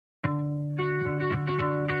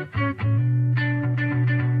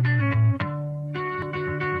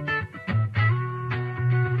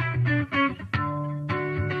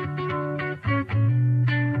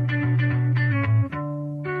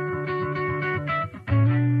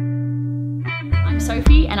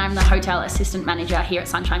Sophie and I'm the hotel assistant manager here at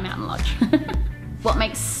Sunshine Mountain Lodge. What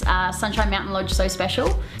makes Sunshine Mountain Lodge so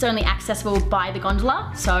special? It's only accessible by the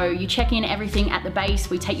gondola, so you check in everything at the base,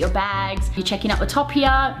 we take your bags, you check in up the top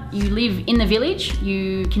here, you live in the village,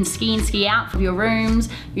 you can ski in, ski out from your rooms,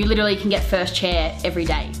 you literally can get first chair every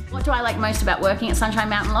day. What do I like most about working at Sunshine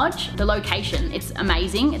Mountain Lodge? The location, it's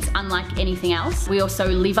amazing, it's unlike anything else. We also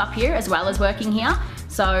live up here as well as working here.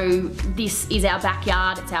 So this is our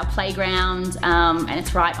backyard, it's our playground, and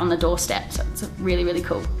it's right on the doorstep, so it's really, really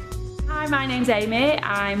cool. Hi, my name's Amy.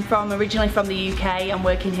 I'm originally from the UK. I'm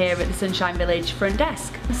working here at the Sunshine Village front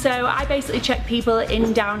desk. So I basically check people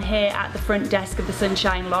in down here at the front desk of the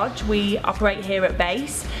Sunshine Lodge. We operate here at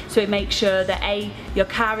base, so we make sure that A, your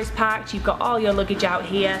car is packed, you've got all your luggage out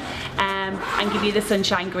here, and give you the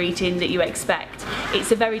sunshine greeting that you expect.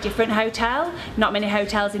 It's a very different hotel. Not many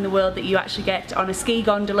hotels in the world that you actually get on a ski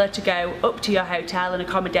gondola to go up to your hotel and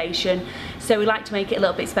accommodation. So we like to make it a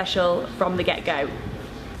little bit special from the get-go.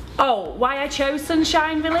 Oh, why I chose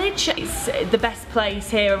Sunshine Village? It's the best place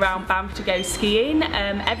here around Banff to go skiing.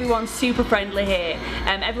 Everyone's super friendly here.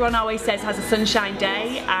 Everyone always says has a sunshine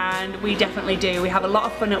day, and we definitely do. We have a lot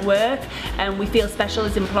of fun at work, and we feel special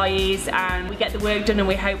as employees, and we get the work done, and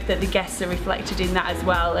we hope that the guests are reflected in that as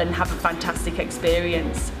well and have a fantastic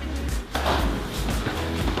experience.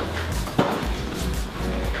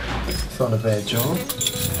 It's not a bad job.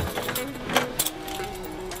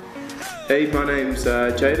 Hey, my name's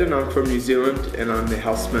Jaden, I'm from New Zealand and I'm the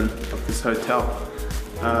houseman of this hotel.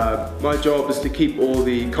 My job is to keep all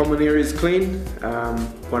the common areas clean.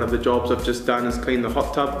 One of the jobs I've just done is clean the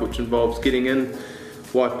hot tub, which involves getting in,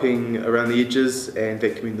 wiping around the edges and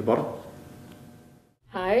vacuuming the bottom.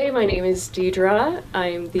 Hi, my name is Deidre.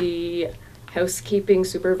 I'm the housekeeping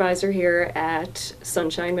supervisor here at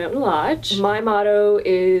Sunshine Mountain Lodge. My motto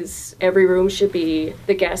is every room should be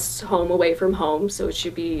the guest's home away from home, so it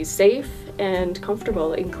should be safe and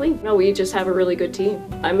comfortable and clean. No, we just have a really good team.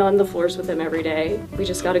 I'm on the floors with them every day. We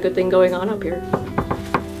just got a good thing going on up here.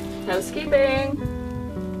 Housekeeping.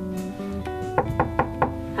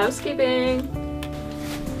 Housekeeping.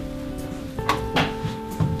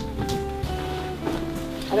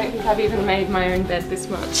 I don't think I've even made my own bed this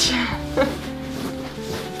much.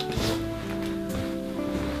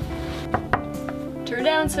 Turn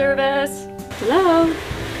down service. Hello.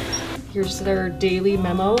 Here's their daily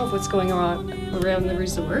memo of what's going on around the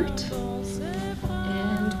resort.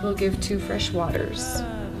 And we'll give 2 fresh waters.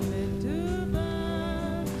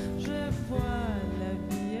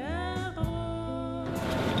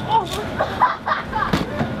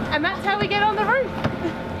 And that's how we get on the roof.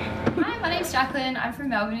 Hi, my name's Jacqueline. I'm from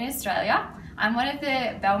Melbourne in Australia. I'm one of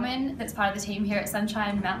the bellmen that's part of the team here at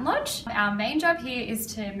Sunshine Mountain Lodge. Our main job here is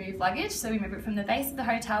to move luggage, so we move it from the base of the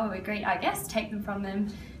hotel where we greet our guests, take them from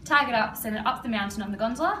them, tag it up, send it up the mountain on the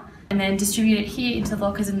gondola, and then distribute it here into the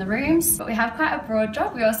lockers in the rooms. But we have quite a broad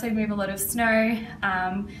job. We also move a lot of snow.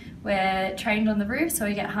 We're trained on the roof, so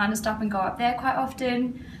we get harnessed up and go up there quite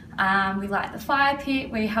often. We light the fire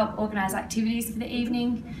pit, we help organise activities for the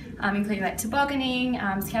evening, including like tobogganing,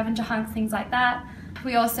 scavenger hunts, things like that.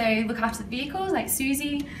 We also look after the vehicles like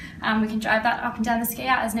Susie. We can drive that up and down the ski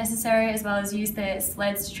out as necessary, as well as use the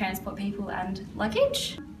sleds to transport people and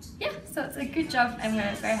luggage. Yeah, so it's a good job and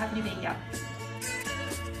we're very happy to be here.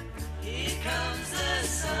 Here comes the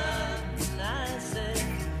sun, I said,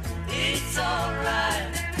 it's all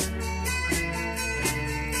right.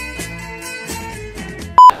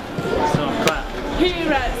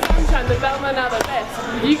 Here at Sunshine, the bellmen are the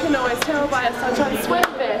best. You can always tell by a Sunshine swim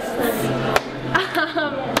vest.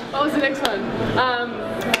 What was the next one?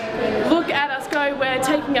 Look at us go, we're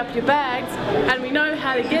taking up your bags, and we know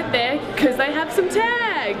how to get there because they have some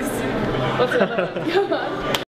tags. What's the other one? Come on.